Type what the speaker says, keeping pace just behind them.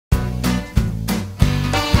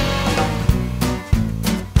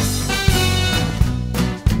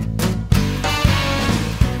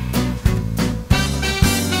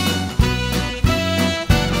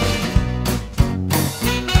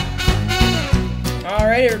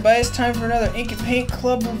Alright everybody, it's time for another Ink and Paint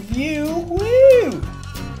Club review. Woo!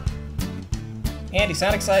 Andy,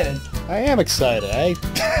 sound excited. I am excited. I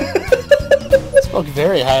spoke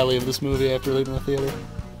very highly of this movie after leaving the theater.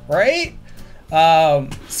 Right?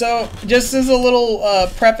 So, just as a little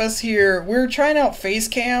preface here, we're trying out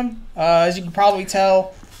Facecam. As you can probably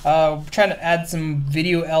tell, we're trying to add some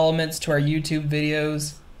video elements to our YouTube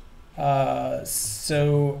videos.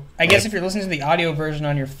 So I guess if you're listening to the audio version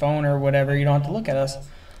on your phone or whatever, you don't have to look at us.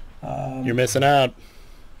 You're missing out.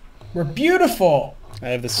 We're beautiful. I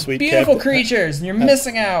have this sweet beautiful creatures, and you're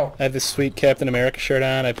missing out. I have this sweet Captain America shirt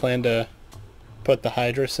on. I plan to put the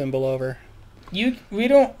Hydra symbol over.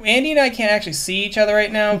 Andy and I can't actually see each other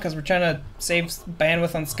right now because we're trying to save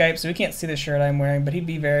bandwidth on Skype, so we can't see the shirt I'm wearing, but he'd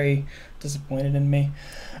be very disappointed in me.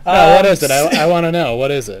 What is it? I want to know.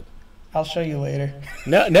 What is it? I'll show you later.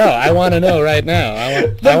 No, I want to know right now.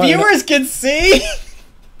 The viewers can see.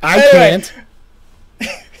 I can't.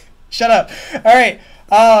 Shut up. All right.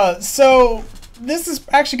 So this is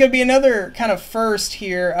actually going to be another kind of first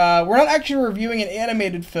here. We're not actually reviewing an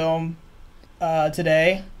animated film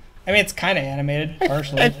today. I mean, it's kind of animated,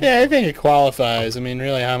 partially. I think it qualifies. I mean,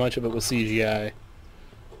 really, how much of it was CGI?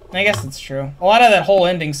 I guess it's true. A lot of that whole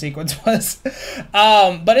ending sequence was.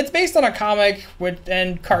 But it's based on a comic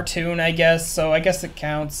and cartoon, I guess, so I guess it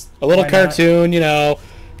counts. A little cartoon, you know,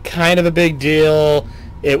 kind of a big deal.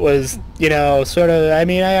 It was, you know, sort of, I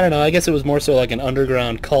mean, I don't know, I guess it was more so like an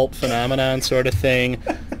underground cult phenomenon sort of thing.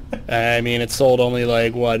 I mean, it sold only,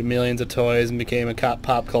 like, what, millions of toys and became a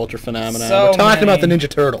pop culture phenomenon. So we're talking about the Ninja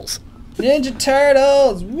Turtles. Ninja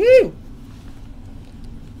Turtles! Woo!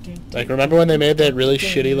 Like, remember when they made that really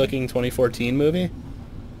shitty-looking 2014 movie?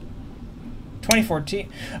 2014?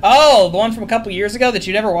 Oh, the one from a couple years ago that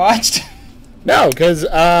you never watched? No, because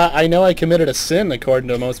I know I committed a sin, according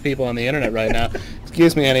to most people on the internet right now.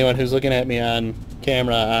 Excuse me, anyone who's looking at me on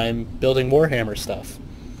camera. I'm building Warhammer stuff.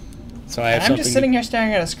 So I'm just sitting here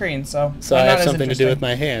staring at a screen, so I have something to do with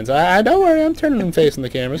my hands. I don't worry, I'm turning them facing the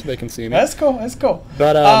camera so they can see me. That's cool. That's cool.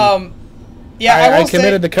 But yeah, I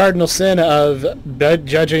committed the cardinal sin of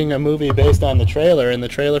judging a movie based on the trailer, and the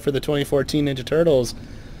trailer for the 2014 Ninja Turtles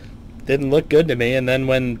didn't look good to me. And then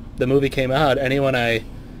when the movie came out, I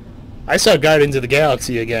saw Guardians of the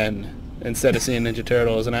Galaxy again instead of seeing Ninja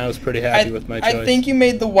Turtles, and I was pretty happy with my choice. I think you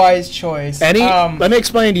made the wise choice. Let me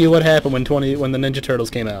explain to you what happened when the Ninja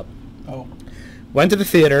Turtles came out. Oh. Went to the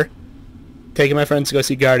theater, taking my friends to go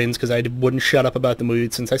see Guardians because I wouldn't shut up about the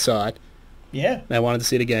movie since I saw it. Yeah. And I wanted to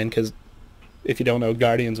see it again because, if you don't know,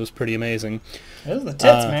 Guardians was pretty amazing. It was the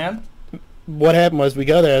tits, man. What happened was we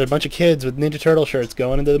go there, a bunch of kids with Ninja Turtle shirts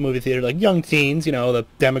going into the movie theater, like young teens, you know, the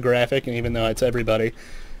demographic, and even though it's everybody.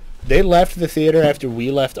 They left the theater after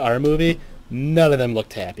we left our movie. None of them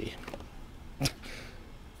looked happy.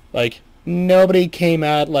 Like, nobody came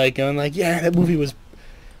out like going like, yeah, that movie was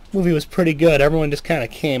pretty good. Everyone just kind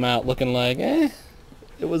of came out looking like, it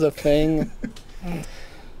was a thing.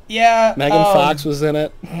 Yeah. Megan Fox was in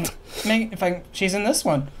it. She's in this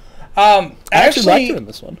one. I actually liked her in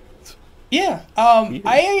this one. Yeah.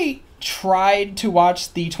 I tried to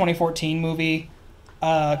watch the 2014 movie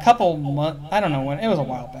a couple months. I don't know when. It was a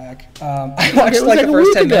while back. I watched like the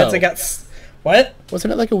first 10 minutes. I got what?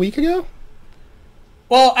 Wasn't it like a week ago?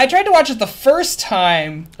 Well, I tried to watch it the first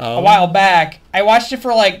time a while back. I watched it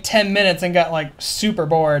for like 10 minutes and got like super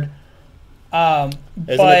bored. Isn't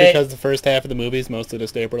it because the first half of the movie is mostly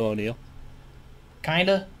just April O'Neil?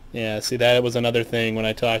 Kinda. Yeah, see, that was another thing when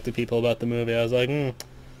I talked to people about the movie. I was like,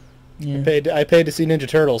 yeah. I paid to see Ninja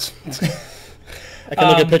Turtles. I can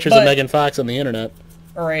look at pictures of Megan Fox on the internet.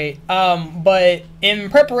 Right. But in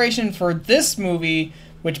preparation for this movie,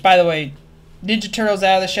 which, by the way, Ninja Turtles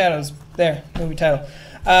Out of the Shadows, there, movie title.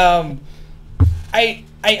 I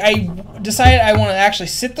decided I want to actually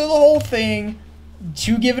sit through the whole thing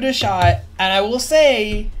to give it a shot, and I will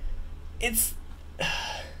say, it's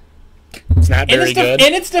not very good.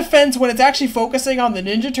 In its defense, when it's actually focusing on the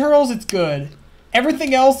Ninja Turtles, it's good.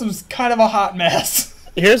 Everything else was kind of a hot mess.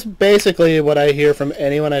 Here's basically what I hear from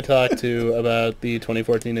anyone I talk to about the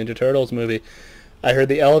 2014 Ninja Turtles movie. I heard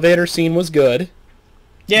the elevator scene was good.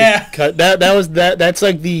 Yeah. That's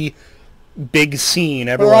like the big scene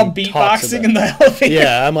everyone We're all beatboxing in the elevator.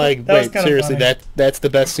 Yeah, I'm like, wait, seriously, funny. that's the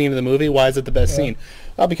best scene of the movie? Why is it the best scene?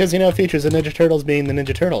 Oh, because, you know, it features the Ninja Turtles being the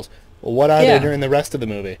Ninja Turtles. Well, what are they during the rest of the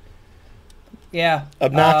movie? Yeah.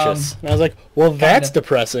 Obnoxious. And I was like, well, that's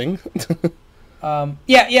depressing.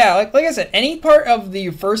 Yeah. Like I said, any part of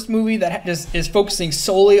the first movie that just is focusing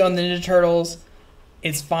solely on the Ninja Turtles,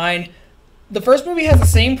 it's fine. The first movie has the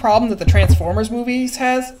same problem that the Transformers movies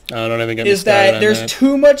has. I don't even get me started on that. Is that there's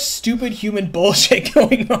too much stupid human bullshit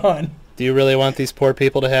going on. Do you really want these poor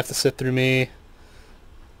people to have to sit through me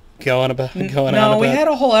going on about? No, we had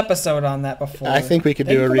a whole episode on that before. I think we could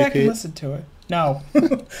They do a can go back and repeat. listen to it. No.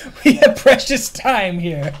 We have precious time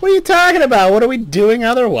here. What are you talking about? What are we doing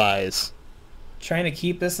otherwise? Trying to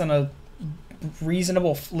keep this in a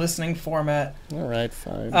reasonable listening format. All right,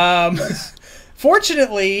 fine.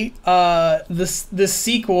 Fortunately, this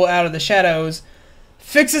sequel, Out of the Shadows,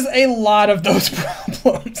 fixes a lot of those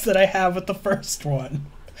problems that I have with the first one.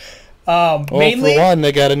 Well, Mainly, for one,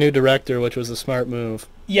 they got a new director, which was a smart move.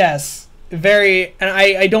 yes, very. And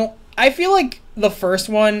I feel like the first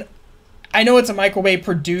one, I know it's a microwave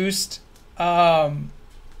produced production,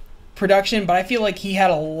 but I feel like he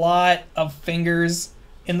had a lot of fingers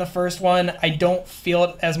in the first one. I don't feel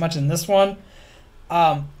it as much in this one.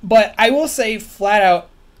 But I will say flat out,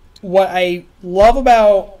 what I love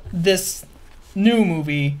about this new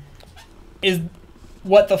movie is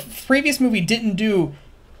what the previous movie didn't do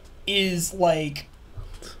is, like,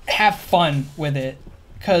 have fun with it.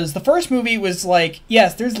 Because the first movie was like,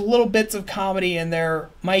 yes, there's little bits of comedy in there.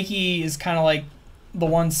 Mikey is kind of like the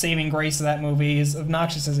one saving grace of that movie, as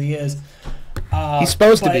obnoxious as he is. He's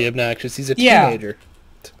supposed to be obnoxious. He's a teenager.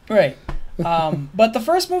 Yeah, right. But the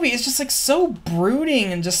first movie is just, like, so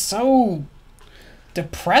brooding and just so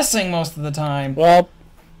depressing most of the time. Well,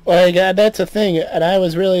 that's a thing, and I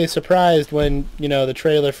was really surprised when, the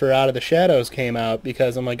trailer for Out of the Shadows came out,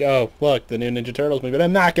 because I'm like, oh, look, the new Ninja Turtles movie, but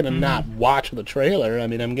I'm not gonna not watch the trailer. I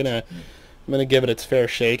mean, I'm gonna give it its fair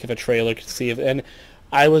shake if a trailer could see it, and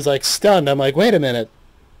I was, like, stunned. I'm like, wait a minute,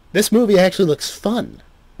 this movie actually looks fun.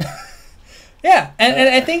 Yeah, and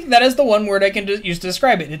I think that is the one word I can use to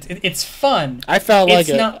describe it. It's fun. I felt like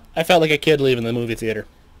a kid leaving the movie theater.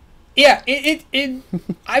 Yeah,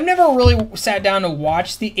 I've never really sat down to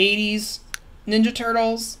watch the 80s Ninja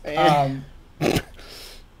Turtles. I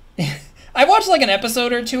watched like an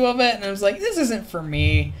episode or two of it, and I was like, this isn't for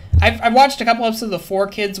me. I've watched a couple episodes of the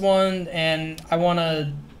 4Kids one, and I want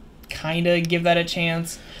to kind of give that a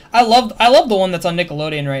chance. I love the one that's on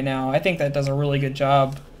Nickelodeon right now. I think that does a really good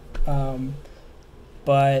job.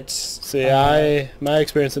 But see, my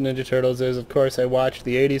experience with Ninja Turtles is, of course, I watched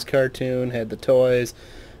the 80s cartoon, had the toys.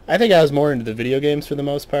 I think I was more into the video games for the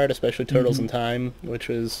most part, especially Turtles in Time, which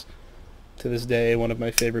was, to this day, one of my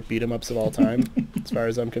favorite beat-em-ups of all time, as far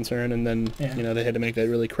as I'm concerned. And then, they had to make that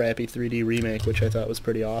really crappy 3D remake, which I thought was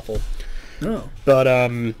pretty awful. Oh. But,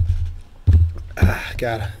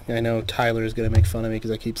 God, I know Tyler's going to make fun of me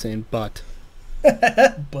because I keep saying but.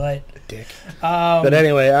 But. Dick. But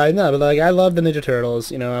anyway, I love the Ninja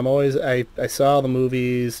Turtles. I'm always, I saw the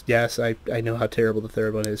movies. Yes, I know how terrible the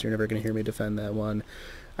third one is. You're never going to hear me defend that one.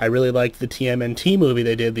 I really liked the TMNT movie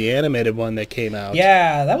they did, the animated one that came out.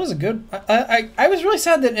 Yeah, that was a good... I was really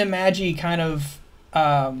sad that Imagi kind of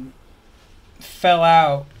fell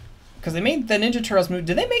out, because they made the Ninja Turtles movie.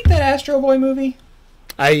 Did they make that Astro Boy movie?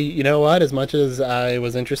 You know what? As much as I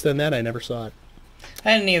was interested in that, I never saw it.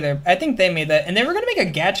 I didn't either. I think they made that. And they were going to make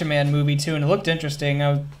a Gatchaman movie, too, and it looked interesting.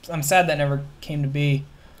 I'm sad that never came to be.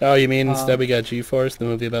 Oh, you mean instead we got G-Force, the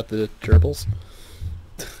movie about the gerbils?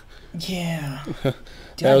 Yeah.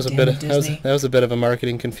 That was a bit of a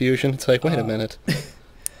marketing confusion. It's like, wait a minute.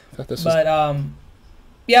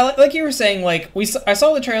 Yeah, like you were saying, like I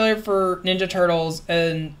saw the trailer for Ninja Turtles,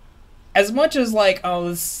 and as much as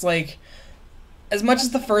as much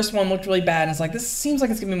as the first one looked really bad, and it's like, this seems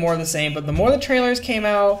like it's gonna be more of the same. But the more the trailers came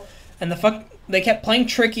out, and they kept playing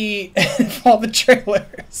tricky in all the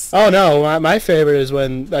trailers. Oh no, my favorite is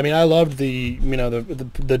when I loved the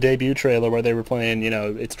the debut trailer where they were playing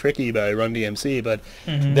It's Tricky by Run DMC, but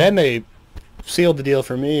then they sealed the deal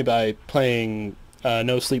for me by playing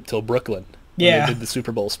No Sleep Till Brooklyn. When they did the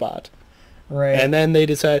Super Bowl spot. Right. And then they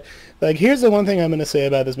decided, here's the one thing I'm going to say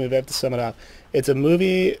about this movie. I have to sum it up. It's a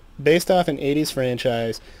movie based off an 80s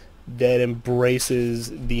franchise that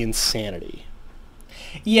embraces the insanity.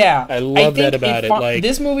 Yeah, I love that about it.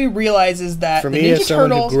 This movie realizes that for the me, Ninja as someone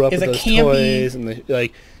Turtles who grew up is with a those campy toys and you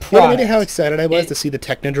know how excited I was to see the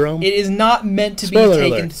Technodrome. It is not meant to Spoiler be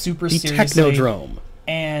taken alert, super the seriously. Technodrome.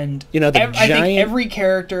 And the giant I think every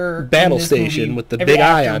character battle in this station movie, with the big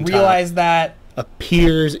eye on top realize that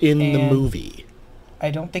appears in the movie.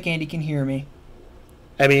 I don't think Andy can hear me.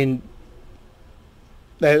 I mean,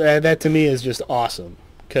 that to me is just awesome.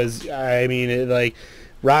 Because,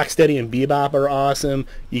 Rocksteady and Bebop are awesome.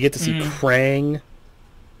 You get to see Krang.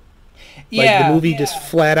 The movie just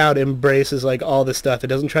flat out embraces, all this stuff. It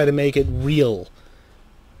doesn't try to make it real.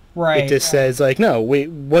 Right. It just says, no, wait,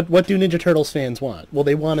 what do Ninja Turtles fans want? Well,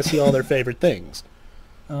 they want to see all their favorite things.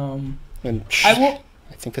 And I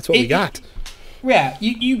think that's what we got. Yeah,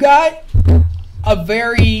 you got a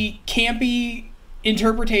very campy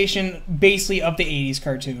interpretation basically of the 80s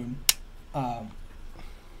cartoon.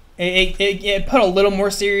 It put a little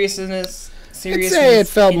more seriousness. I'd say it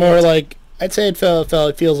felt more like. I'd say it feels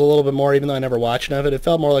a little bit more, even though I never watched enough of it. It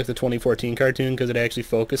felt more like the 2014 cartoon because it actually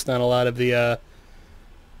focused on a lot of the.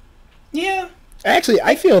 Yeah. Actually,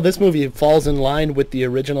 I feel this movie falls in line with the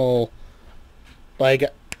original. Like,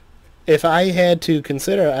 if I had to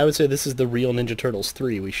consider, I would say this is the real Ninja Turtles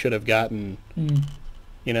 3. We should have gotten,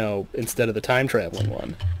 you know, instead of the time traveling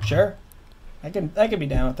one. Sure, I can be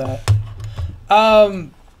down with that.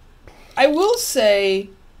 I will say,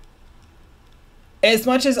 as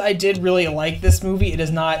much as I did really like this movie, it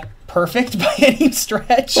is not perfect by any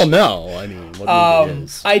stretch. Well, no, I mean, what movie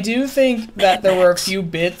is? I do think that there were a few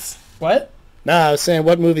bits. What? No, I was saying,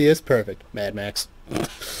 what movie is perfect? Mad Max.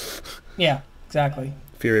 Yeah, exactly.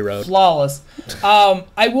 Fury Road. Flawless.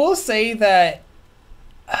 I will say that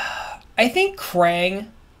I think Krang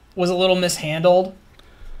was a little mishandled.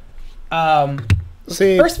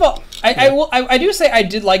 See, first of all, I do say I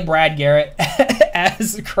did like Brad Garrett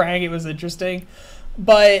as Krang. It was interesting,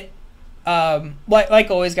 but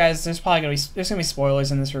like always, guys, there's gonna be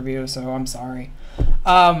spoilers in this review, so I'm sorry.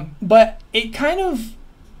 But it kind of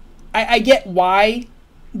I get why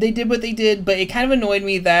they did what they did, but it kind of annoyed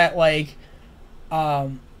me that like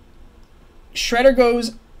Shredder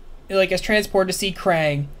goes like as transported to see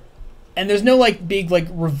Krang, and there's no like big like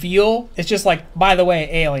reveal. It's just like, by the way,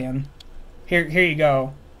 alien. Here you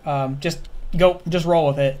go. Just roll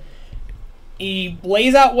with it. He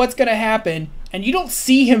lays out what's gonna happen, and you don't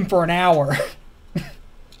see him for an hour.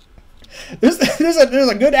 there's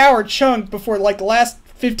a good hour chunk before like the last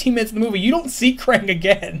 15 minutes of the movie. You don't see Krang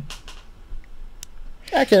again.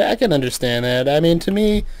 I can understand that. I mean, to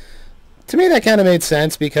me that kind of made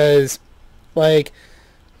sense because, like,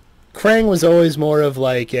 Krang was always more of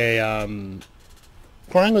like the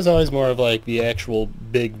actual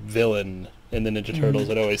big villain in the Ninja Turtles.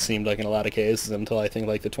 It always seemed like in a lot of cases until I think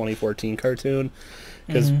like the 2014 cartoon,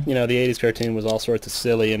 because you know the 80s cartoon was all sorts of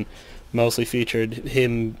silly and mostly featured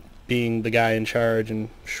him being the guy in charge and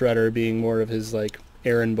Shredder being more of his like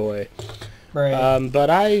errand boy. Right. But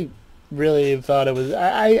I really thought it was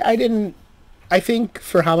I think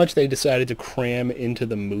for how much they decided to cram into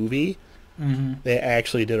the movie, they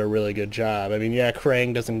actually did a really good job. I mean, yeah,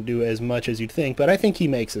 Krang doesn't do as much as you'd think, but I think he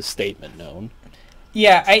makes his statement known.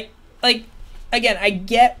 Yeah, again, I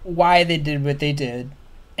get why they did what they did,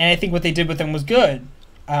 and I think what they did with him was good.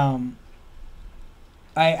 I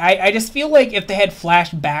just feel like if they had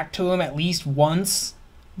flashed back to him at least once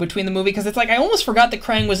between the movie, because it's like I almost forgot that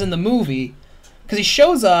Krang was in the movie, because he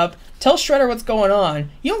shows up, tells Shredder what's going on,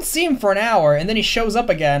 you don't see him for an hour, and then he shows up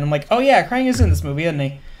again. I'm like, oh yeah, Krang is in this movie, isn't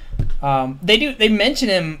he? They mention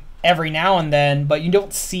him every now and then, but you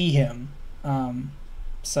don't see him.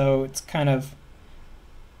 So it's kind of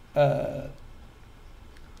I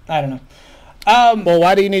don't know. Well,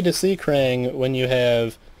 why do you need to see Krang when you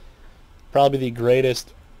have probably the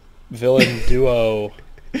greatest villain duo?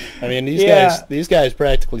 I mean, these guys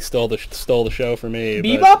practically stole the show for me.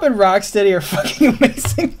 Bebop and Rocksteady are fucking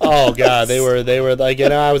amazing. Oh god, they were like, you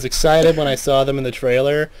know, I was excited when I saw them in the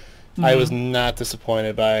trailer. I was not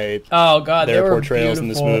disappointed by their portrayals in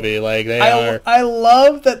this movie. Like I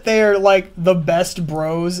love that they're like the best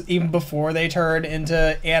bros even before they turn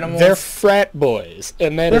into animals. They're frat boys,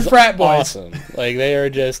 and they're frat boys. Awesome. Like they are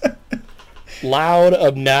just loud,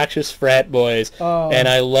 obnoxious frat boys. And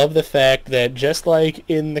I love the fact that just like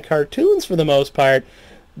in the cartoons for the most part,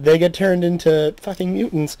 they get turned into fucking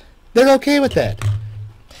mutants. They're okay with that.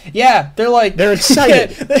 Yeah, they're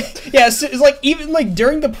excited. Yeah, so it's like even like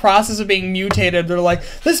during the process of being mutated, they're like,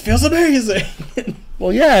 this feels amazing.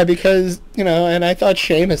 Well, yeah, because, you know, and I thought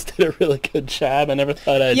Sheamus did a really good job. I never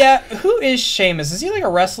thought I'd... Yeah, who is Sheamus? Is he like a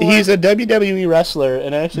wrestler? He's a WWE wrestler,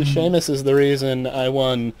 and actually Sheamus is the reason I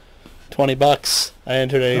won $20. I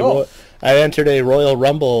entered a Royal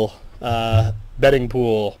Rumble betting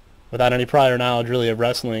pool without any prior knowledge really of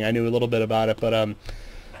wrestling. I knew a little bit about it, but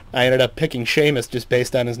I ended up picking Sheamus just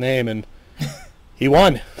based on his name, and he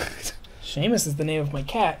won. Sheamus is the name of my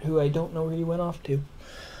cat, who I don't know where he went off to.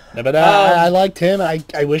 Yeah, but I liked him. I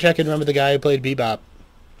wish I could remember the guy who played Bebop.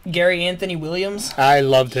 Gary Anthony Williams. I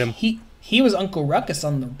loved him. He was Uncle Ruckus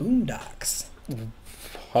on the Boondocks.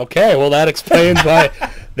 Okay, well that explains why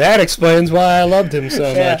I loved him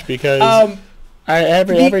so much, because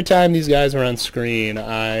every time these guys were on screen,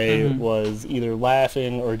 I was either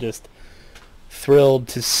laughing or just thrilled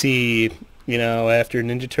to see, you know, after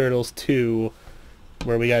Ninja Turtles 2,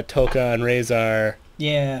 where we got Tokka and Razor.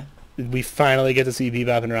 Yeah. We finally get to see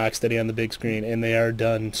Bebop and Rocksteady on the big screen, and they are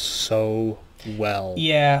done so well.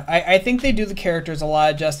 Yeah, I think they do the characters a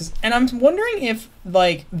lot of justice, and I'm wondering if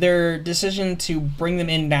like their decision to bring them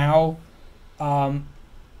in now,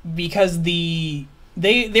 because they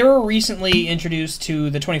were recently introduced to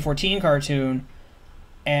the 2014 cartoon,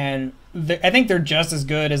 and I think they're just as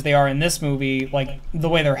good as they are in this movie, like the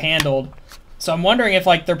way they're handled. So I'm wondering if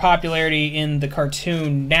like their popularity in the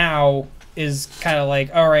cartoon now is kind of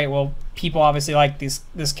like, all right, well, people obviously like these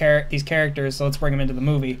characters, so let's bring them into the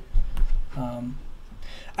movie.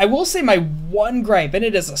 I will say my one gripe, and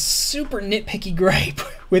it is a super nitpicky gripe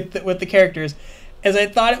with the characters, is I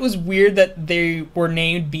thought it was weird that they were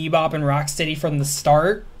named Bebop and Rocksteady from the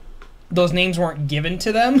start. Those names weren't given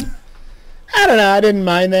to them. I don't know. I didn't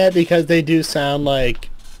mind that because they do sound like,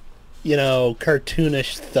 you know,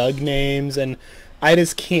 cartoonish thug names, and I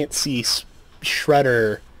just can't see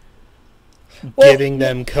Shredder giving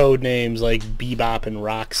them code names like Bebop and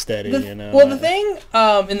Rocksteady, you know. Well, the thing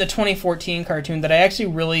in the 2014 cartoon that I actually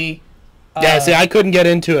really... yeah, see, I couldn't get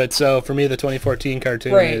into it, so for me the 2014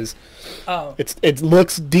 cartoon is... it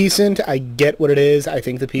looks decent. I get what it is. I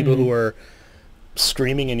think the people who are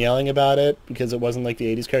screaming and yelling about it because it wasn't like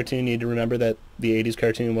the 80s cartoon need to remember that the 80s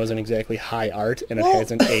cartoon wasn't exactly high art and it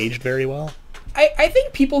hasn't aged very well. I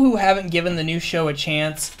think people who haven't given the new show a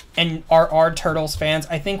chance and are Turtles fans,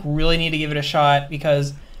 I think really need to give it a shot,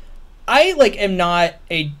 because I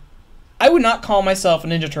would not call myself a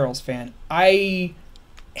Ninja Turtles fan. I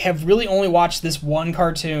have really only watched this one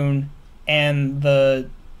cartoon and the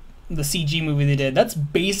CG movie they did. That's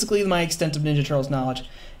basically my extent of Ninja Turtles knowledge.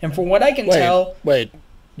 And from what I can tell... Wait,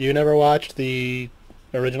 you never watched the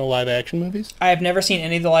original live-action movies? I have never seen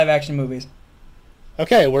any of the live-action movies.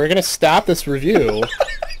 Okay, we're going to stop this review,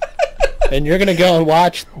 and you're going to go and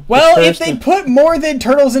watch... Well, if they put more than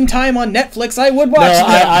Turtles in Time on Netflix, I would watch them.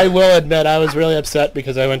 I will admit, I was really upset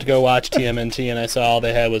because I went to go watch TMNT, and I saw all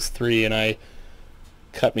they had was 3, and I...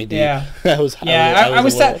 cut me deep. Yeah. I was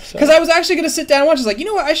sad because I was actually going to sit down and watch. I was like, you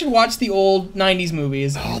know what? I should watch the old 90s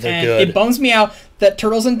movies. Oh, they're and good. It bums me out that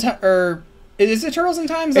Turtles in Time, or is it Turtles in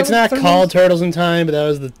Time? It's not called Turtles in Time, but that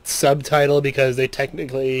was the subtitle because they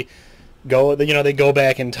technically they go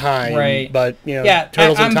back in time. Right. But, I'm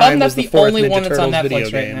Turtles in Time bummed was that's the fourth only one Ninja that's on Turtles video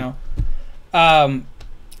Netflix right game. now.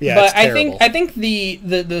 Yeah, but it's terrible. I think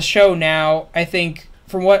the show now, I think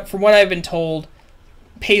from what I've been told,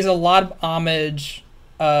 pays a lot of homage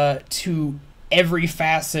to every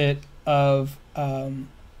facet of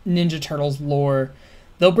Ninja Turtles lore.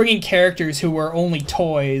 They'll bring in characters who were only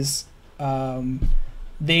toys.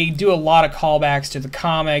 They do a lot of callbacks to the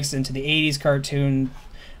comics and to the 80s cartoon.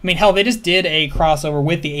 I mean, hell, they just did a crossover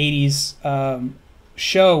with the 80s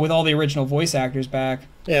show with all the original voice actors back.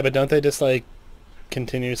 Yeah, but don't they just,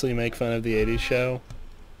 continuously make fun of the 80s show?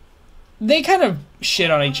 They kind of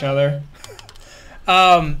shit on each other.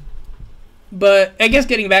 But I guess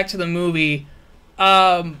getting back to the movie,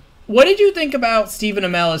 what did you think about Stephen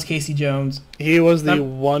Amell as Casey Jones? He was the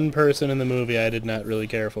one person in the movie I did not really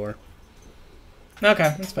care for.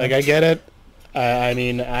 Okay, that's fine. I get it. I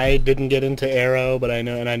mean, I didn't get into Arrow, but I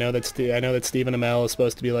know that Stephen Amell is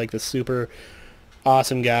supposed to be the super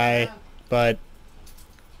awesome guy. But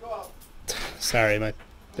sorry,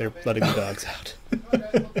 they're letting the dogs out.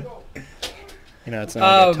 It's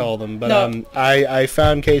not like I told them, but no. I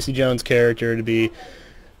found Casey Jones' character to be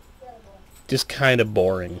just kind of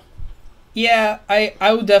boring. Yeah,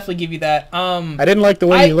 I would definitely give you that. I didn't like the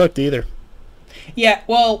way he looked either. Yeah,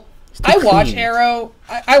 well, I watch Arrow.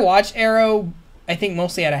 I watch Arrow, I think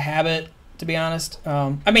mostly out of habit, to be honest.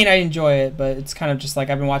 I mean, I enjoy it, but it's kind of just I've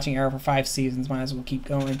been watching Arrow for 5 seasons, might as well keep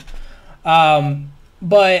going.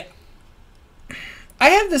 But I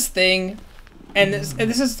have this thing, and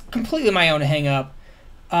this is completely my own hang-up.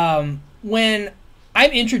 When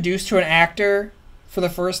I'm introduced to an actor for the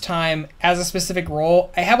first time as a specific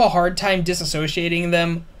role, I have a hard time disassociating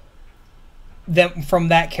them from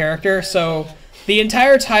that character. So the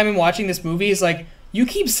entire time I'm watching this movie is you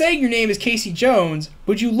keep saying your name is Casey Jones,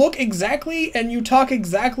 but you look exactly and you talk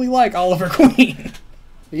exactly like Oliver Queen.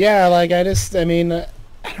 Yeah, I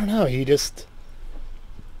don't know. He doesn't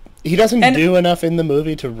do enough in the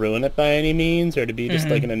movie to ruin it by any means or to be just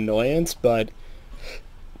an annoyance, but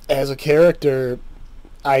as a character,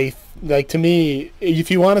 to me, if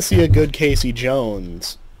you want to see a good Casey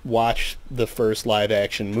Jones, watch the first live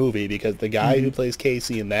action movie, because the guy who plays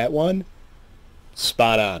Casey in that one,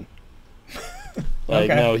 spot on.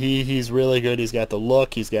 Okay. No, he's really good. He's got the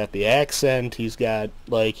look, he's got the accent, he's got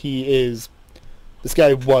this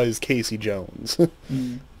guy was Casey Jones.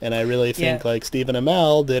 And I really think Stephen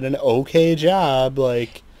Amell did an okay job. I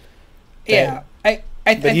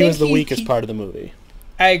think he was the weakest part of the movie.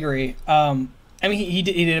 I agree. I mean, he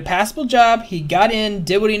did a passable job. He got in,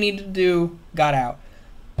 did what he needed to do, got out.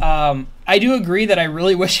 I do agree that I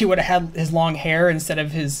really wish he would have had his long hair instead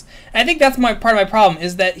of his. I think that's part of my problem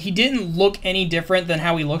is that he didn't look any different than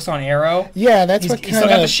how he looks on Arrow. Yeah, He's still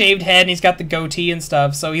got the shaved head and he's got the goatee and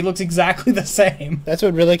stuff, so he looks exactly the same. That's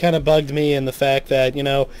what really kind of bugged me in the fact that, you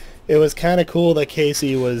know, it was kind of cool that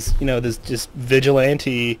Casey was, you know, this just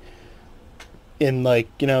vigilante in, like,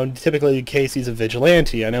 you know, typically Casey's a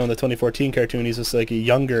vigilante. I know in the 2014 cartoon he's just like a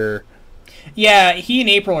younger... Yeah, he and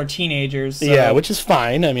April are teenagers. So. Yeah, which is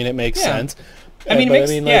fine. I mean, it makes sense. I mean,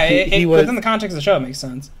 within the context of the show, it makes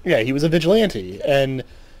sense. Yeah, he was a vigilante, and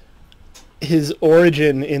his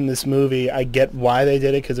origin in this movie, I get why they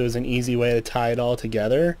did it, because it was an easy way to tie it all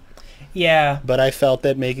together. Yeah. But I felt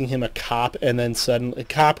that making him a cop, and then suddenly... A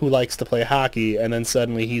cop who likes to play hockey, and then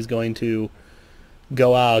suddenly he's going to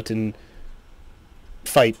go out and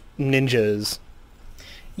fight ninjas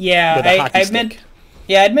with a hockey stick.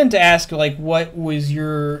 I'd meant to ask, like, what was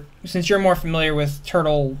your... Since you're more familiar with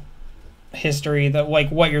Turtle history, that like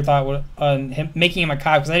what your thought on him making him a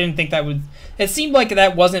cop, because I didn't think that would... It seemed like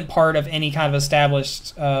that wasn't part of any kind of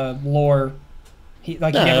established lore. He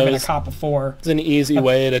never been a cop before. It's an easy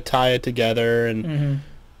way to tie it together, and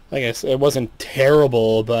I guess it wasn't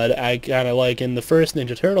terrible, but I kind of like in the first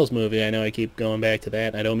Ninja Turtles movie, I know I keep going back to that,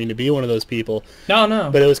 and I don't mean to be one of those people. No.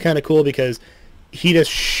 But it was kind of cool because he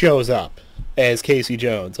just shows up as Casey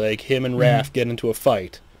Jones. Like, him and Raph get into a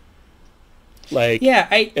fight. Like,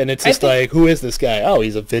 and it's just like, who is this guy? Oh,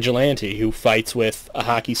 he's a vigilante who fights with a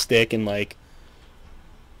hockey stick and, like,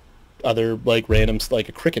 other, like, random, like,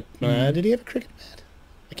 a cricket. Did he have a cricket bat?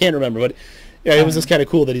 I can't remember, but yeah, it was just kind of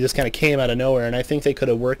cool that he just kind of came out of nowhere, and I think they could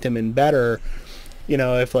have worked him in better, you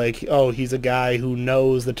know, if, like, oh, he's a guy who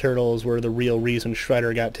knows the Turtles were the real reason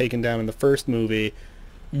Shredder got taken down in the first movie,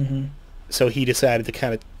 so he decided to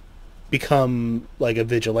kind of become, like, a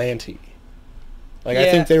vigilante. Like, I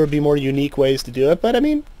think there would be more unique ways to do it, but, I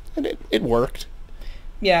mean, it worked.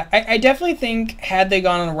 Yeah, I definitely think had they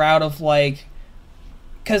gone on a route of, like...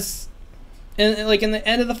 Because, in the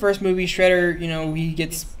end of the first movie, Shredder, you know, he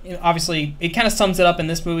gets... You know, obviously, it kind of sums it up in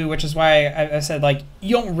this movie, which is why I said, like,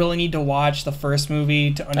 you don't really need to watch the first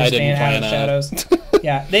movie to understand Out of the Shadows.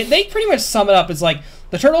 Yeah, they pretty much sum it up as, like,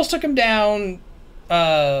 the Turtles took him down,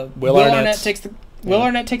 Will Arnett takes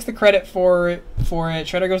the credit for it.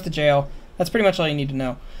 Shredder goes to jail. That's pretty much all you need to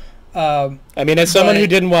know. I mean, as someone who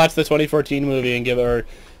didn't watch the 2014 movie and give her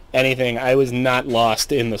anything, I was not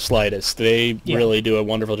lost in the slightest. They really do a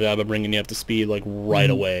wonderful job of bringing you up to speed, like, right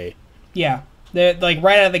away. Yeah. They're, like,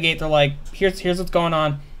 right out of the gate, they're like, here's what's going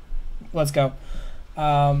on. Let's go.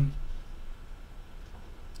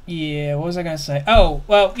 Yeah, what was I going to say? Oh,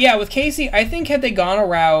 well, yeah, with Casey, I think had they gone a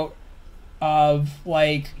route of,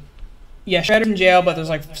 like, yeah, Shredder's in jail, but there's,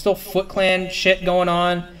 like, still Foot Clan shit going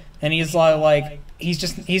on, and he's like he's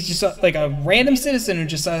just like a random citizen who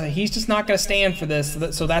just he's just not going to stand for this,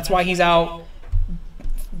 so that's why he's out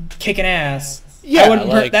kicking ass. Yeah,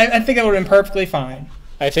 I think that would have been perfectly fine.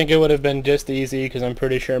 I think it would have been just easy because I'm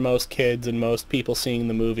pretty sure most kids and most people seeing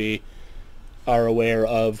the movie are aware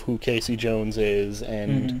of who Casey Jones is,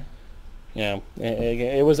 and you know,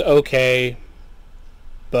 it was okay,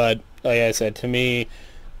 but like I said, to me,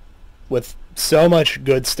 with so much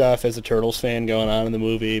good stuff as a Turtles fan going on in the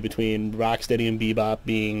movie, between Rocksteady and Bebop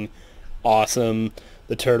being awesome,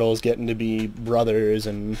 the Turtles getting to be brothers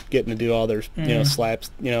and getting to do all their you know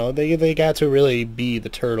slaps, you know, they got to really be the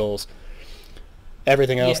Turtles.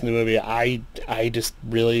 Everything else in the movie, I just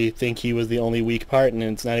really think he was the only weak part, and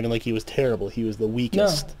it's not even like he was terrible. He was the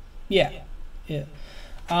weakest. No. Yeah.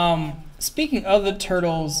 Speaking of the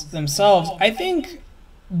Turtles themselves, I think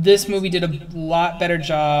this movie did a lot better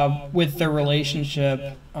job with their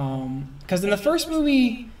relationship. Because in the first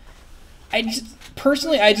movie, I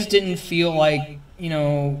just didn't feel like, you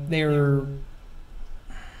know, they were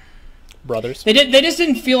brothers. They just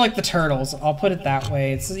didn't feel like the Turtles. I'll put it that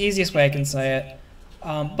way. It's the easiest way I can say it.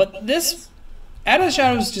 But this, Out of the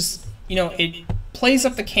Shadows, just, you know, it plays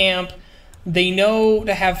up the camp. They know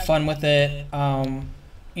to have fun with it.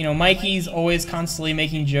 You know, Mikey's always constantly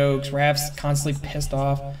making jokes. Raph's constantly pissed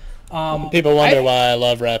off. People wonder why I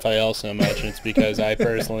love Raphael so much, and it's because I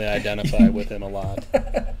personally identify with him a lot.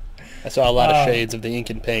 I saw a lot of shades of the Ink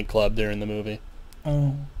and Paint Club during the movie.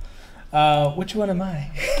 Oh. Which one am I?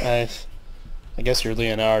 I guess you're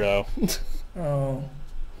Leonardo. Oh.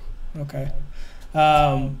 Okay.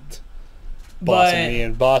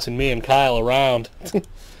 Bossing me and Kyle around.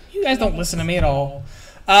 You guys don't listen to me at all.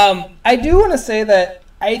 I do want to say that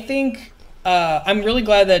I think I'm really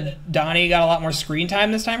glad that Donnie got a lot more screen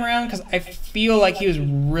time this time around, because I feel like he was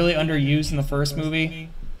really underused in the first movie.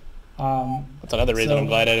 That's another reason I'm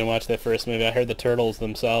glad I didn't watch that first movie. I heard the turtles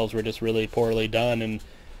themselves were just really poorly done, and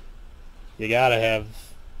you gotta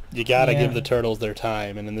give the turtles their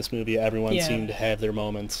time. And in this movie, everyone seemed to have their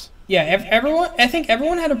moments. Yeah, everyone. I think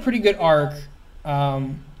everyone had a pretty good arc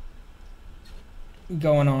going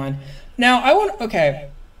on. Now okay.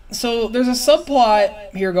 So there's a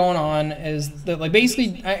subplot here going on is that like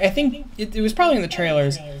basically I think it was probably in the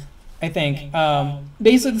trailers. I think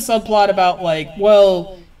basically the subplot about like,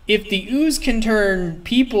 well, if the ooze can turn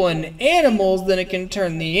people into animals, then it can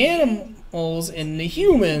turn the animals into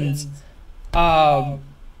humans. Am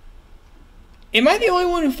I the only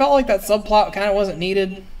one who felt like that subplot kind of wasn't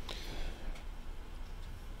needed?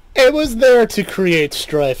 It was there to create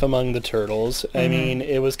strife among the turtles. I mean,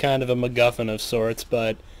 it was kind of a MacGuffin of sorts,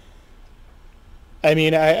 but I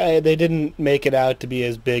mean, they didn't make it out to be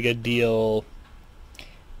as big a deal,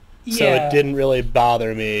 so it didn't really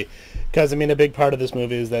bother me. Because I mean, a big part of this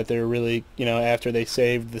movie is that they're really, you know, after they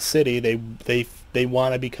saved the city, they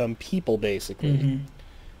want to become people basically.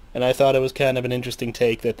 And I thought it was kind of an interesting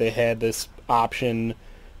take that they had this option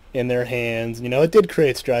in their hands. You know, it did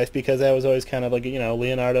create strife because that was always kind of like, you know,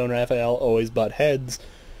 Leonardo and Raphael always butt heads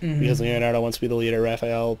because Leonardo wants to be the leader.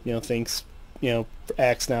 Raphael, you know, thinks, you know,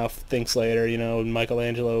 acts now, thinks later. You know, and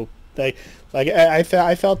Michelangelo, I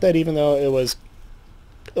felt that even though it was,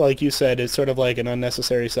 like you said, it's sort of like an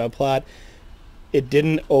unnecessary subplot, it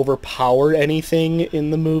didn't overpower anything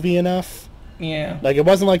in the movie enough. Yeah. Like, it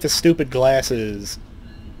wasn't like the stupid glasses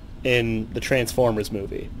in the Transformers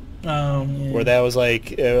movie. Oh, yeah. Where that was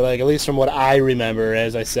like at least from what I remember,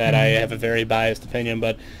 as I said, I have a very biased opinion,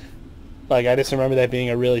 but like I just remember that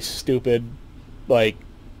being a really stupid, like,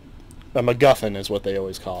 a MacGuffin is what they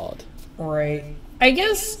always call it. Right. I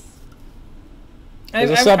guess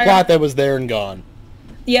there's a subplot that was there and gone.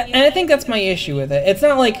 Yeah, and I think that's my issue with it. It's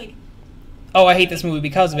not like, oh, I hate this movie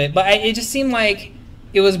because of it, but it just seemed like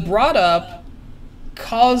it was brought up,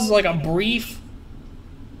 caused like a brief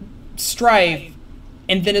strife,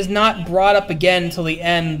 and then is not brought up again until the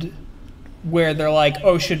end where they're like,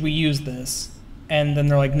 oh, should we use this? And then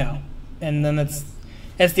they're like, no. And then that's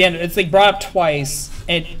the end. It's like brought up twice.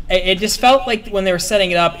 It just felt like when they were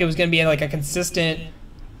setting it up, it was going to be like a consistent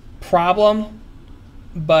problem,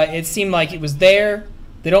 but it seemed like it was there.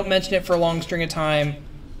 They don't mention it for a long string of time,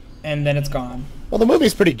 and then it's gone. Well, the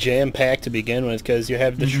movie's pretty jam-packed to begin with because you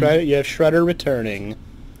have you have Shredder returning.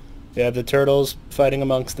 You have the turtles fighting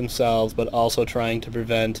amongst themselves, but also trying to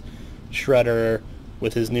prevent Shredder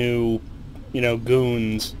with his new, you know,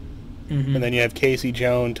 goons. And then you have Casey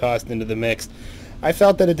Jones tossed into the mix. I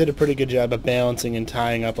felt that it did a pretty good job of balancing and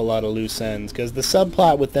tying up a lot of loose ends, because the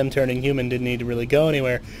subplot with them turning human didn't need to really go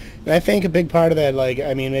anywhere. And I think a big part of that, like,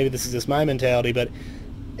 I mean, maybe this is just my mentality, but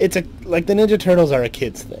it's like the Ninja Turtles are a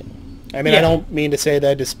kid's thing. I mean, I don't mean to say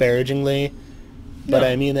that disparagingly, but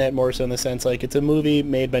I mean that more so in the sense, like, it's a movie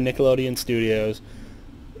made by Nickelodeon Studios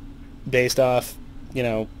based off, you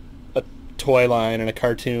know, a toy line and a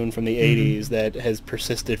cartoon from the 80s that has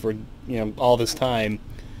persisted for, you know, all this time.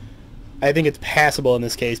 I think it's passable in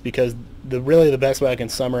this case because really the best way I can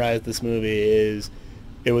summarize this movie is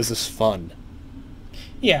it was just fun.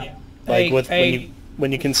 Yeah. Like,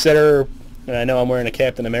 when you consider, and I know I'm wearing a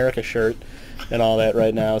Captain America shirt and all that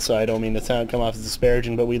right now, so I don't mean to come off as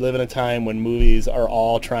disparaging, but we live in a time when movies are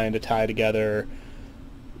all trying to tie together,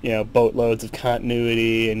 you know, boatloads of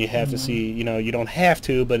continuity, and you have to see, you know, you don't have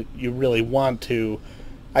to, but you really want to.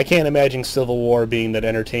 I can't imagine Civil War being that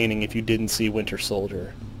entertaining if you didn't see Winter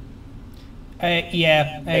Soldier. I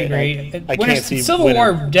agree. I can't see Civil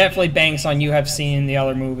War definitely banks on you have seen the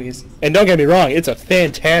other movies. And don't get me wrong, it's a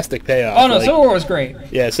fantastic payoff. Oh no, like, Civil War was great.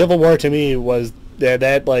 Yeah, Civil War to me was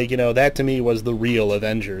that to me was the real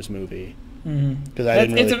Avengers movie. Because I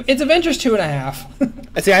didn't really. It's Avengers 2.5.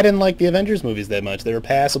 I see. I didn't like the Avengers movies that much. They were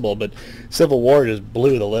passable, but Civil War just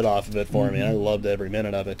blew the lid off of it for me. I loved every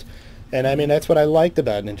minute of it. And I mean, that's what I liked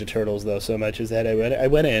about Ninja Turtles, though, so much, is that I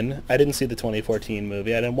went in. I didn't see the 2014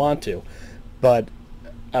 movie. I didn't want to. But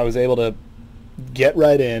I was able to get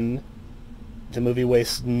right in. The movie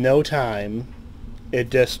wastes no time.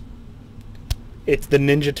 It's the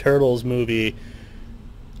Ninja Turtles movie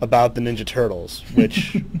about the Ninja Turtles,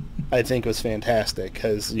 which I think was fantastic,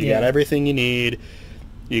 because you got everything you need.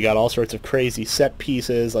 You got all sorts of crazy set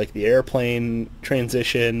pieces, like the airplane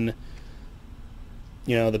transition.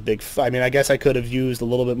 You know, the big... I mean, I guess I could have used a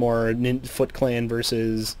little bit more Foot Clan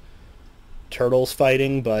versus Turtles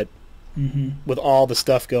fighting, but with all the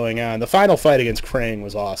stuff going on, the final fight against Krang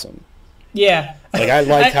was awesome. Yeah, like I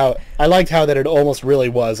liked how that it almost really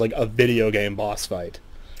was like a video game boss fight.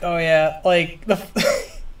 Oh yeah, like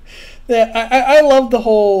I love the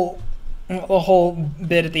whole The whole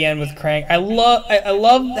bit at the end with Krang. I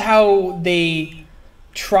love how they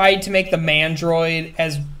tried to make the Mandroid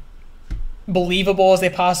as believable as they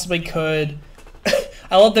possibly could.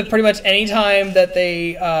 I love that pretty much any time that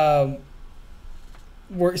they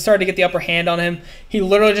were starting to get the upper hand on him, he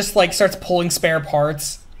literally just like starts pulling spare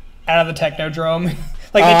parts out of the Technodrome.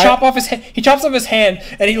 Like they he chops off his hand,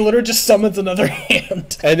 and he literally just summons another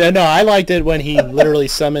hand. And no, I liked it when he literally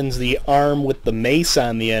summons the arm with the mace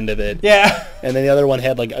on the end of it. Yeah. And then the other one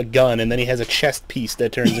had like a gun, and then he has a chest piece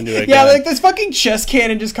that turns into a gun. Yeah, like this fucking chest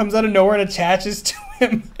cannon just comes out of nowhere and attaches to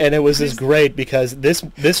him. And it was just great because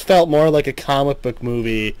this felt more like a comic book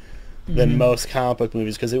movie than most comic book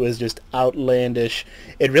movies because it was just outlandish.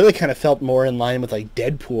 It really kind of felt more in line with like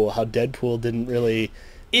Deadpool, how Deadpool didn't really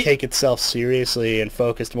take itself seriously and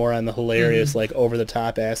focused more on the hilarious, like over the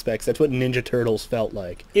top aspects. That's what Ninja Turtles felt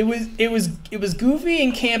like. It was goofy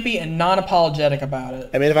and campy and non-apologetic about it.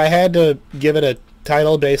 I mean, if I had to give it a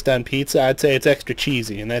title based on pizza, I'd say it's extra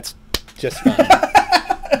cheesy, and that's just fine.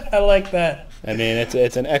 I like that. I mean,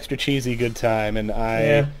 it's an extra cheesy good time, and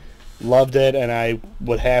I loved it, and I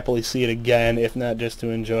would happily see it again, if not just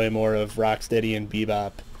to enjoy more of Rocksteady and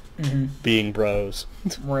Bebop being bros.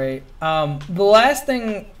 Right. The last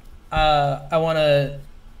thing I want to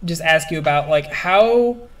just ask you about, like,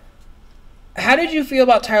 how did you feel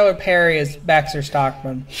about Tyler Perry as Baxter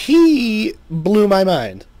Stockman? He blew my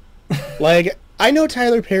mind. Like, I know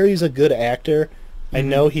Tyler Perry's a good actor. I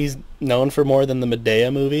know he's known for more than the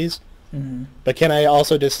Medea movies. But can I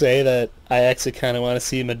also just say that I actually kind of want to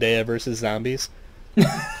see Medea versus zombies?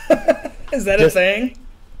 Is that a thing?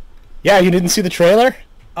 Yeah, you didn't see the trailer?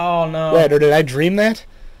 Oh, no. Wait, or did I dream that?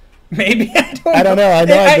 Maybe. I don't know.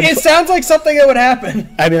 It sounds like something that would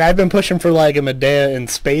happen. I mean, I've been pushing for like a Medea in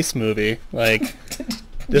space movie. Like,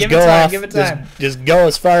 just give it time. Just go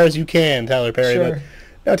as far as you can, Tyler Perry. Sure. But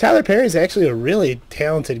no, Tyler Perry's actually a really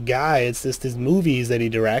talented guy. It's just his movies that he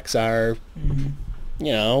directs are,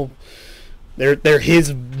 you know, they're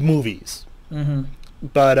his movies.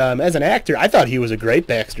 But as an actor, I thought he was a great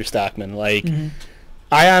Baxter Stockman. Like,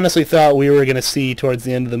 I honestly thought we were going to see towards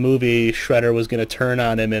the end of the movie Shredder was going to turn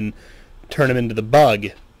on him and turn him into the Bug.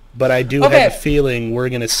 But I do have a feeling we're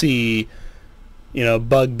going to see, you know,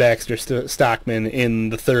 Bug Baxter Stockman in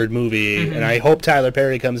the third movie. And I hope Tyler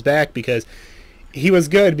Perry comes back because he was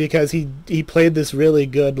good because he played this really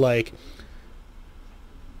good, like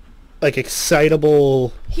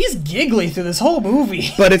excitable... He's giggly through this whole movie.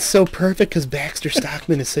 But it's so perfect because Baxter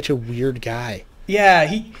Stockman is such a weird guy.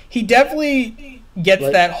 Yeah, he definitely gets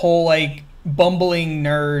that whole, like, bumbling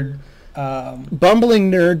nerd...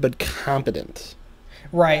 bumbling nerd, but competent.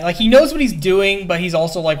 Right, like, he knows what he's doing, but he's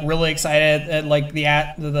also, like, really excited at, like, what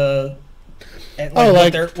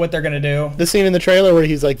they're gonna do. The scene in the trailer where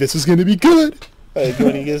he's like, this is gonna be good! Like,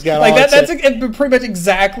 when he just got like, that's pretty much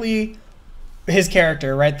exactly his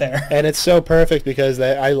character right there. And it's so perfect because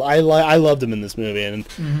I loved him in this movie, and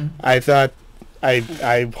I thought...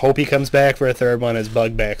 I hope he comes back for a third one as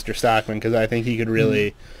Bug Baxter Stockman because I think he could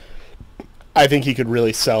really,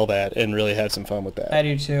 sell that and really have some fun with that. I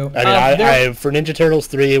do too. I mean, for Ninja Turtles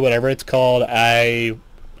 3, whatever it's called, I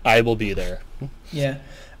will be there. Yeah,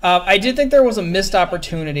 I did think there was a missed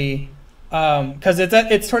opportunity because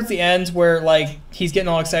it's towards the end where like he's getting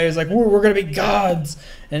all excited. He's like, we're gonna be gods,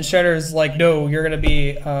 and Shredder's like, no, you're gonna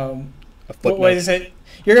be a footnote. What did he say?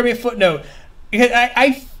 You're gonna be a footnote. Because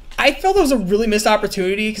I felt it was a really missed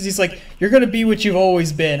opportunity because he's like, you're going to be what you've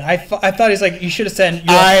always been. I thought he's like, you should have said, you're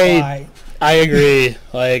a fly. I agree.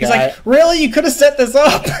 Like, he's like, really? You could have set this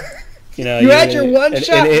up. You know, you had your one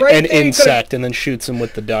shot right an there. Insect and then shoots him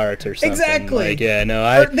with the dart or something. Exactly. Like, yeah,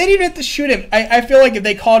 no, they didn't even have to shoot him. I feel like if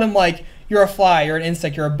they called him like, you're a fly, you're an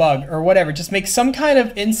insect, you're a bug, or whatever, just make some kind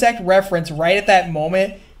of insect reference right at that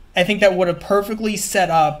moment, I think that would have perfectly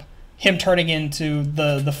set up him turning into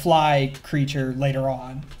the fly creature later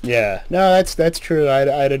on. Yeah, no, that's true.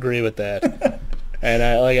 I'd agree with that. And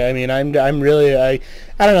I'm really I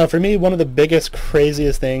don't know. For me, one of the biggest,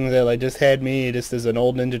 craziest things that like just had me just as an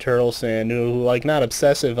old Ninja Turtles fan who like not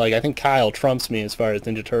obsessive. Like I think Kyle trumps me as far as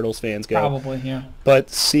Ninja Turtles fans go. Probably, yeah. But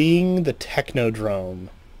seeing the Technodrome,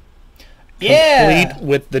 complete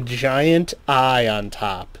with the giant eye on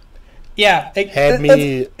top. Yeah, had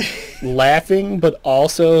me laughing, but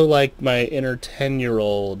also like my inner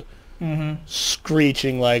 10-year-old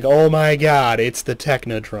screeching like, "Oh my God, it's the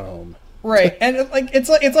Technodrome!" Right, and like it's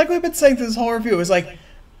like we've been saying through this whole review. It's like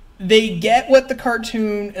they get what the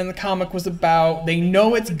cartoon and the comic was about. They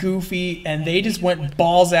know it's goofy, and they just went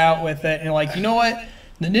balls out with it. And like, you know what?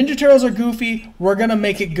 The Ninja Turtles are goofy. We're gonna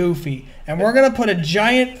make it goofy, and we're gonna put a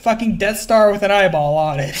giant fucking Death Star with an eyeball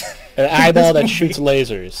on it. An eyeball that shoots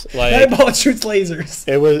lasers. Like, An eyeball that shoots lasers.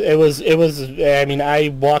 It was. I mean, I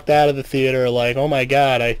walked out of the theater like, oh my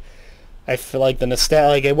god, I feel like the nostalgia.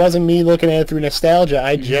 Like, it wasn't me looking at it through nostalgia.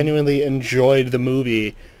 I genuinely enjoyed the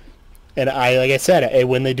movie, and like I said,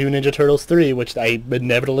 when they do Ninja Turtles 3, which I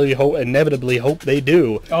inevitably hope they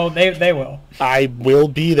do. Oh, they will. I will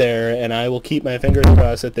be there, and I will keep my fingers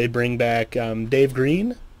crossed that they bring back Dave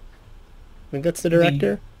Green. I think that's the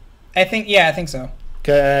director. I think so.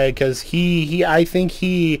 Because I think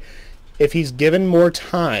if he's given more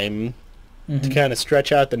time to kind of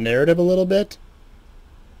stretch out the narrative a little bit,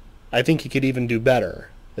 I think he could even do better.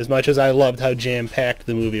 As much as I loved how jam-packed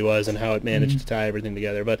the movie was and how it managed to tie everything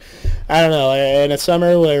together. But, I don't know, in a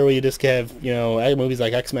summer where we just have, movies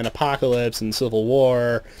like X-Men Apocalypse and Civil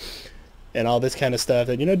War and all this kind of stuff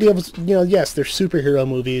that, deals, yes, they're superhero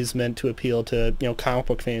movies meant to appeal to, comic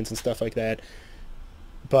book fans and stuff like that.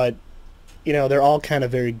 But, they're all kind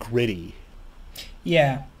of very gritty.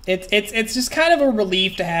 Yeah. It's just kind of a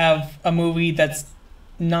relief to have a movie that's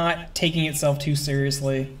not taking itself too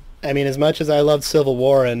seriously. I mean, as much as I loved Civil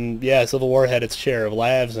War, and yeah, Civil War had its share of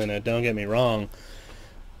laughs in it, don't get me wrong,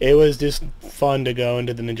 it was just fun to go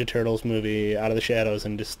into the Ninja Turtles movie Out of the Shadows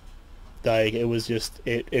and just, like, it was just,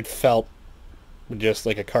 it felt just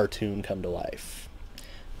like a cartoon come to life.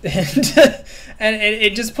 And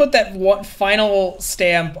it just put that one final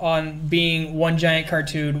stamp on being one giant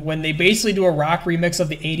cartoon when they basically do a rock remix of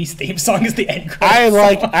the 80s theme song as the end credits.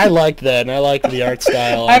 I liked that, and I liked the art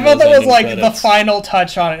style. I thought that was like credits. The final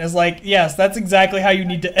touch on it. It's like, yes, that's exactly how you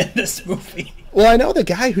need to end this movie. Well, I know the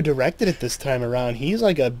guy who directed it this time around, he's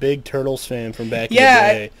like a big Turtles fan from back in the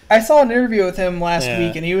day. I saw an interview with him last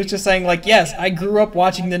week, and he was just saying, like, yes, I grew up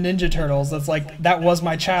watching the Ninja Turtles. That's like, that was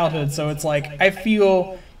my childhood. So it's like, I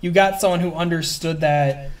feel you got someone who understood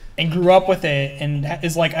that and grew up with it and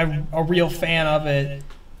is like a real fan of it.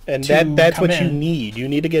 And that's what you need. You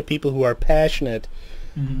need to get people who are passionate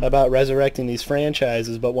about resurrecting these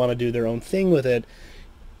franchises but want to do their own thing with it,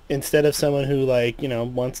 instead of someone who, like,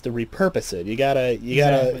 wants to repurpose it. You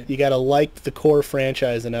gotta like the core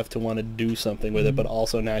franchise enough to want to do something with it, but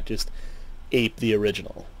also not just ape the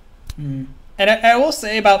original. And I will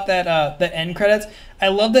say about that the end credits, I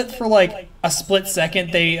love that for like a split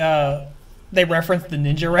second they referenced the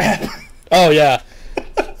ninja rap. Oh yeah,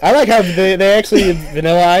 I like how they actually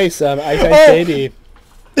Vanilla Ice, Ice Baby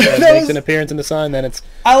makes an appearance in the song. Then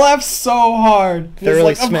I laughed so hard.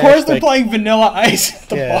 Thoroughly like, of course they're playing Vanilla Ice at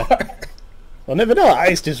the bar. Well, Vanilla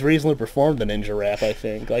Ice just reasonably performed the ninja rap. I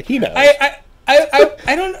think, like, he knows. I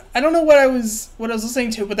don't know what I was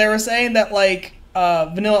listening to, but they were saying that like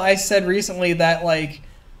Vanilla Ice said recently that like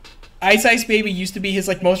Ice Baby used to be his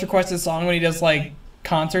like most requested song when he does like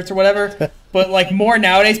concerts or whatever, but like more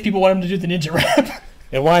nowadays people want him to do the ninja rap.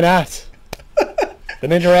 And why not? The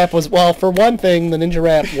ninja rap was, well, for one thing, the ninja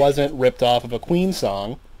rap wasn't ripped off of a Queen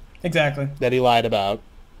song. Exactly. That he lied about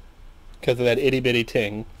because of that itty bitty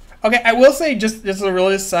ting. Okay, I will say just as a real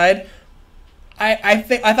aside, I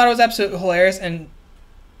thought it was absolutely hilarious, and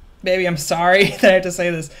baby, I'm sorry that I have to say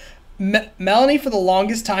this. Melanie, for the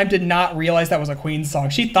longest time, did not realize that was a Queen song.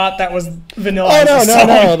 She thought that was Vanilla Ice's song.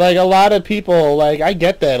 No. Like, a lot of people, like, I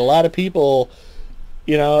get that. A lot of people,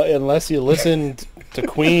 unless you listened to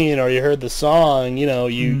Queen or you heard the song,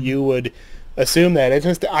 you would assume that. It's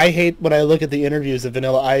just, I hate when I look at the interviews of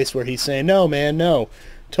Vanilla Ice where he's saying, no, man, no.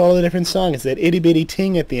 Totally different song. It's that itty bitty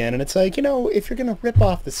ting at the end. And it's like, if you're going to rip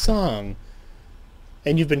off the song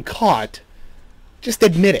and you've been caught, just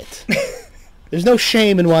admit it. There's no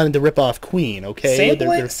shame in wanting to rip off Queen, okay?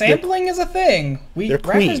 Sampling is a thing.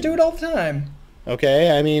 Rappers do it all the time.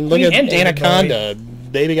 Okay, I mean, look at Anaconda.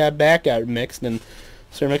 Baby Got Back got mixed, and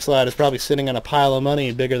Sir Mix-a-Lot is probably sitting on a pile of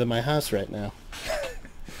money bigger than my house right now.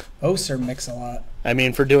 Oh, Sir Mix-a-Lot. I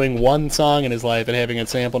mean, for doing one song in his life and having it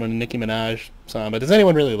sampled in a Nicki Minaj song. But does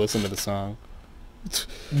anyone really listen to the song?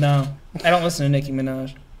 No, I don't listen to Nicki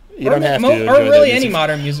Minaj. You don't have to. Or really any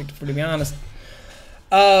modern music, to be honest.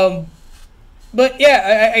 But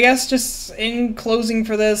yeah, I guess just in closing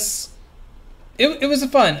for this, it was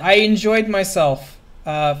fun. I enjoyed myself.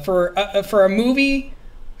 For a movie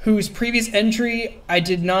whose previous entry I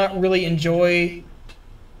did not really enjoy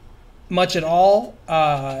much at all,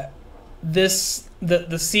 the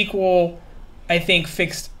sequel, I think,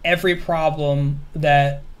 fixed every problem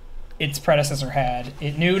that its predecessor had.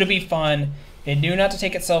 It knew to be fun. It knew not to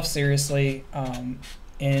take itself seriously,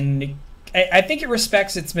 and I think it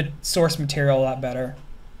respects its source material a lot better.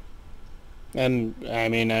 And, I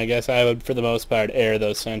mean, I guess I would, for the most part, air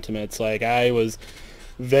those sentiments. Like, I was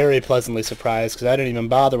very pleasantly surprised because I didn't even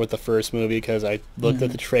bother with the first movie because I looked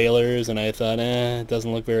at the trailers and I thought, it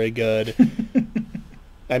doesn't look very good.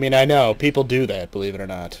 I mean, I know people do that, believe it or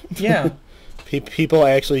not. Yeah. People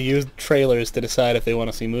actually use trailers to decide if they want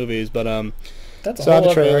to see movies, but That's a saw whole the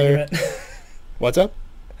other trailer. argument. What's up?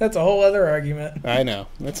 That's a whole other argument. I know.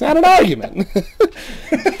 It's not an argument.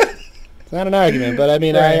 It's not an argument, but I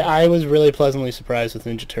mean, Right. I was really pleasantly surprised with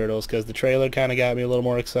Ninja Turtles because the trailer kind of got me a little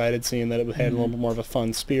more excited, seeing that it had a little bit more of a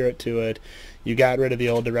fun spirit to it. You got rid of the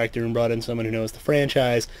old director and brought in someone who knows the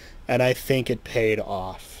franchise, and I think it paid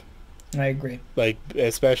off. I agree. Like,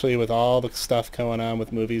 especially with all the stuff going on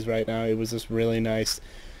with movies right now, it was just really nice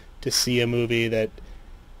to see a movie that...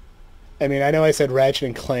 I mean, I know I said Ratchet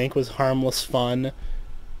and Clank was harmless fun,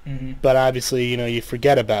 but obviously, you know, you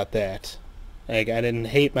forget about that. Like, I didn't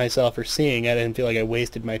hate myself for seeing it. I didn't feel like I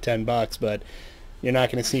wasted my $10, but you're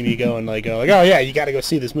not going to see me go and like, oh yeah, you got to go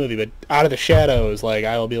see this movie. But out of the shadows, like,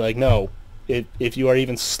 I will be like, no, if you are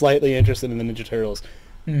even slightly interested in the Ninja Turtles,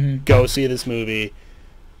 go see this movie.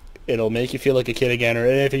 It'll make you feel like a kid again, or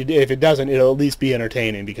if it doesn't, it'll at least be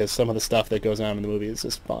entertaining because some of the stuff that goes on in the movie is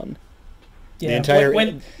just fun. Yeah,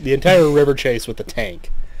 the entire river chase with the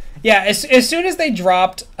tank. Yeah, as soon as they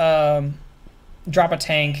drop a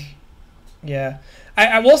tank, yeah,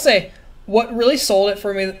 I will say what really sold it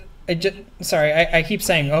for me. I keep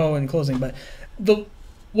saying in closing, but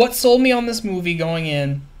what sold me on this movie going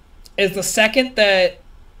in is the second that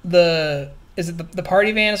the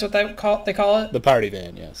party van is what they call it. The party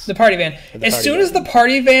van, yes. The party van. As soon as the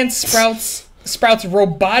party van sprouts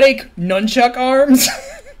robotic nunchuck arms.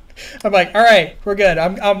 I'm like, all right, we're good.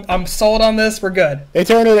 I'm sold on this. We're good.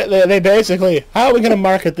 They basically, how are we going to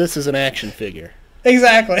market this as an action figure?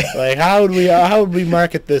 Exactly. Like, how would we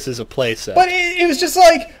market this as a playset? But it was just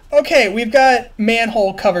like, okay, we've got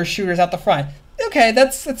manhole cover shooters out the front. Okay,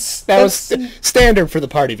 that was standard for the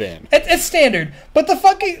party van. It's standard. But the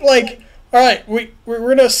fucking, like, all right, we're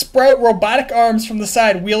going to sprout robotic arms from the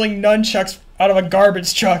side wheeling nunchucks out of a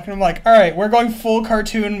garbage truck. And I'm like, all right, we're going full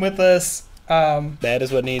cartoon with this. That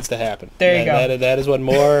is what needs to happen. There you go. That is what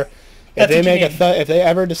more... if they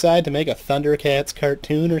ever decide to make a Thundercats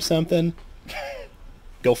cartoon or something...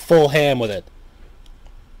 Go full ham with it.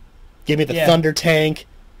 Give me the Thunder Tank.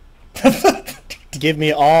 Give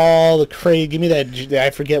me all the crazy. Give me that.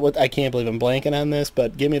 I forget what. I can't believe I'm blanking on this,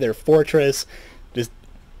 but give me their fortress.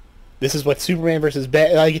 This is what Superman versus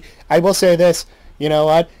Batman. Like, I will say this. You know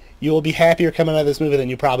what? You will be happier coming out of this movie than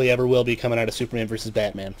you probably ever will be coming out of Superman versus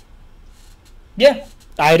Batman. Yeah.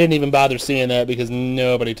 I didn't even bother seeing that because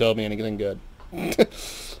nobody told me anything good.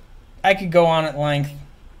 I could go on at length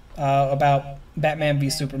about Batman v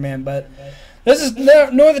Superman, but this is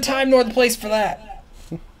nor the time nor the place for that.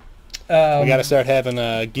 We got to start having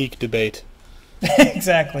a geek debate.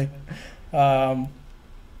 Exactly.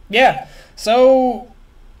 Yeah. So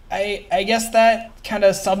I guess that kind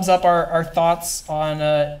of sums up our thoughts on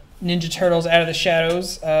Ninja Turtles Out of the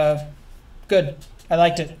Shadows. Good. I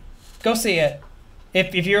liked it. Go see it.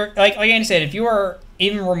 If you're like Andy said, if you are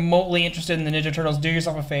even remotely interested in the Ninja Turtles, do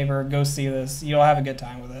yourself a favor, go see this. You'll have a good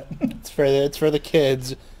time with it. It's for the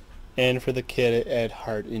kids, and for the kid at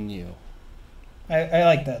heart in you. I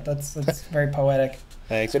like that. That's very poetic.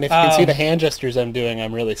 Thanks. And if you can see the hand gestures I'm doing,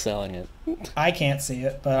 I'm really selling it. I can't see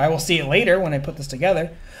it, but I will see it later when I put this together.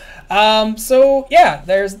 So yeah,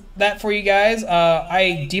 there's that for you guys.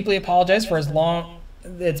 I deeply apologize for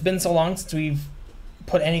it's been so long since we've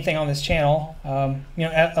put anything on this channel,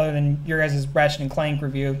 other than your guys' Ratchet and Clank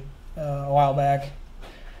review a while back.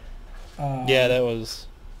 Yeah, that was...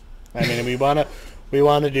 I mean, we want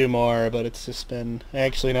to do more, but it's just been...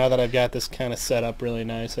 Actually, now that I've got this kind of set up really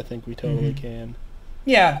nice, I think we totally can.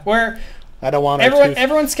 Yeah, I don't want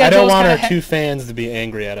everyone's schedule. I don't want our two fans to be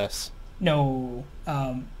angry at us. No.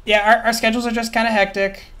 Yeah, our schedules are just kind of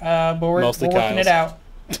hectic, but we're working it out.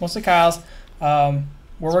 Mostly Kyle's. We're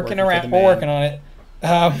working on it.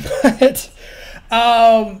 But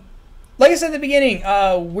like I said at the beginning,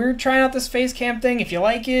 we're trying out this face cam thing. If you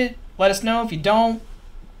like it, let us know. If you don't,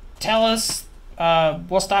 tell us.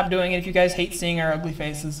 We'll stop doing it if you guys hate seeing our ugly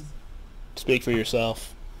faces. Speak for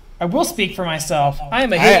yourself. I will speak for myself. I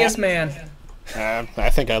am a hideous man. I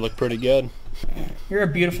think I look pretty good. You're a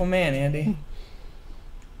beautiful man, Andy.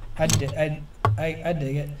 I dig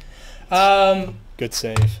it. Good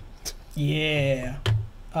save. Yeah.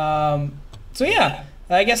 So yeah,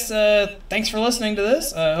 I guess thanks for listening to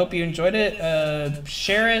this. Hope you enjoyed it.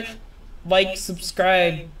 Share it, like,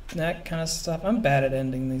 subscribe, that kind of stuff. I'm bad at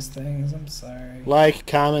ending these things. I'm sorry. Like,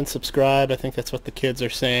 comment, subscribe. I think that's what the kids are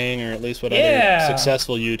saying, or at least what other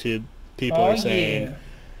successful YouTube people are saying. Yeah.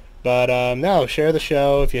 But no, share the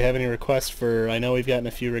show if you have any requests for... I know we've gotten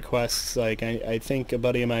a few requests. Like, I think a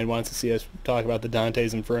buddy of mine wants to see us talk about the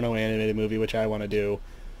Dante's Inferno animated movie, which I want to do.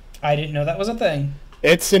 I didn't know that was a thing.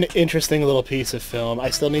 It's an interesting little piece of film. I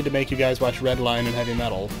still need to make you guys watch Red Line and Heavy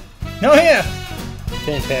Metal. Oh yeah.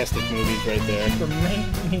 Fantastic movies right there.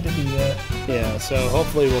 We need to do that. Yeah, so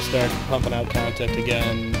hopefully we'll start pumping out content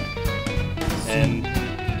again. And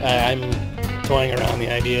I'm toying around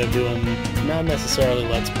the idea of doing not necessarily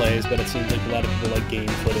Let's Plays, but it seems like a lot of people like game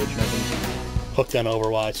footage, and I've been hooked on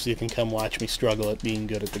Overwatch, so you can come watch me struggle at being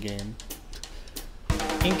good at the game.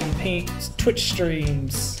 Ink and Paint Twitch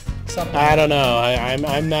streams. Something. I don't know. I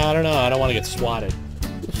don't know. I don't want to get swatted.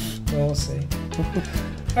 We'll see.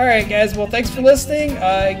 All right, guys. Well, thanks for listening.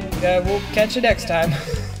 We'll catch you next time.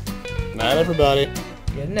 Night, everybody.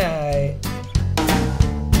 Good night.